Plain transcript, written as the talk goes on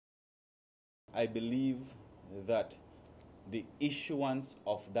I believe that the issuance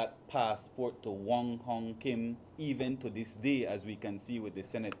of that passport to Wong Hong Kim, even to this day, as we can see with the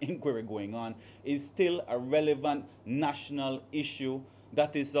Senate inquiry going on, is still a relevant national issue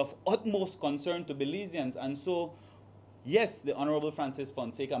that is of utmost concern to Belizeans. And so, yes, the Honorable Francis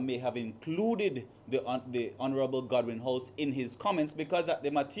Fonseca may have included the Honorable Godwin Hulse in his comments because at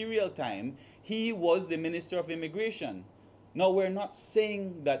the material time, he was the Minister of Immigration. Now, we're not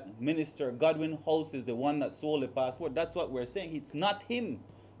saying that Minister Godwin Hulse is the one that sold the passport. That's what we're saying. It's not him.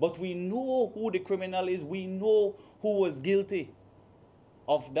 But we know who the criminal is. We know who was guilty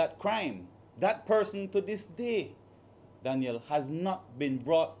of that crime. That person to this day, Daniel, has not been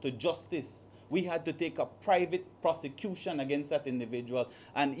brought to justice. We had to take a private prosecution against that individual.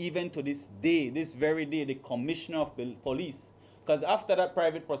 And even to this day, this very day, the Commissioner of Police, because after that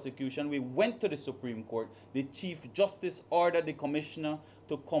private prosecution, we went to the Supreme Court. The Chief Justice ordered the Commissioner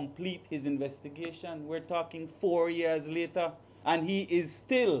to complete his investigation. We're talking 4 years later, and he is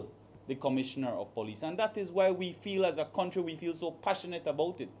still the Commissioner of Police. And that is why we feel as a country, we feel so passionate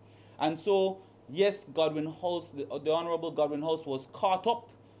about it. And so, yes, Godwin Hulse, the Honorable Godwin Hulse was caught up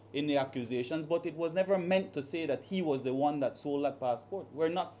in the accusations, but it was never meant to say that he was the one that sold that passport. We're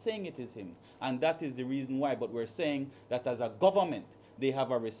not saying it is him, and that is the reason why, but we're saying that as a government, they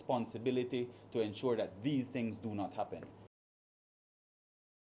have a responsibility to ensure that these things do not happen.